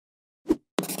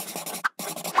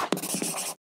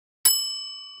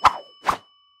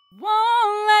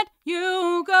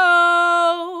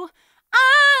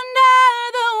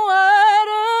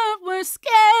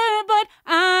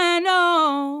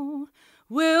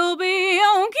you'll be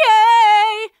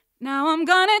okay. Now I'm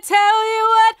gonna tell you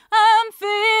what I'm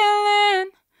feeling.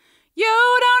 You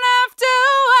don't have to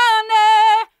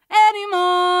wonder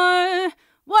anymore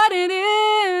what it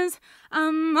is.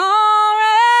 I'm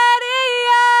already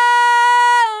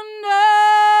under.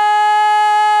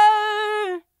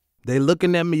 They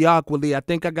looking at me awkwardly. I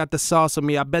think I got the sauce on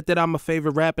me. I bet that I'm a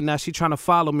favorite rapper. Now she trying to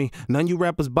follow me. None you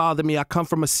rappers bother me. I come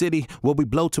from a city where we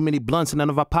blow too many blunts and none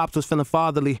of our pops was feeling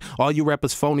fatherly. All you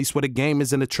rappers phony. Swear the game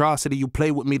is an atrocity. You play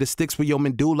with me. The sticks with your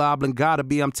medulla oblongata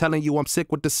be. I'm telling you I'm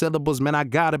sick with the syllables. Man, I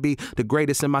gotta be the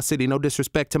greatest in my city. No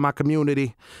disrespect to my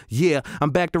community. Yeah, I'm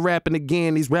back to rapping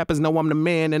again. These rappers know I'm the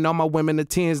man and all my women the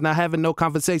tens. Not having no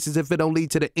conversations if it don't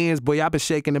lead to the ends. Boy, I've been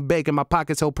shaking and baking. My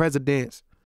pockets hold presidents.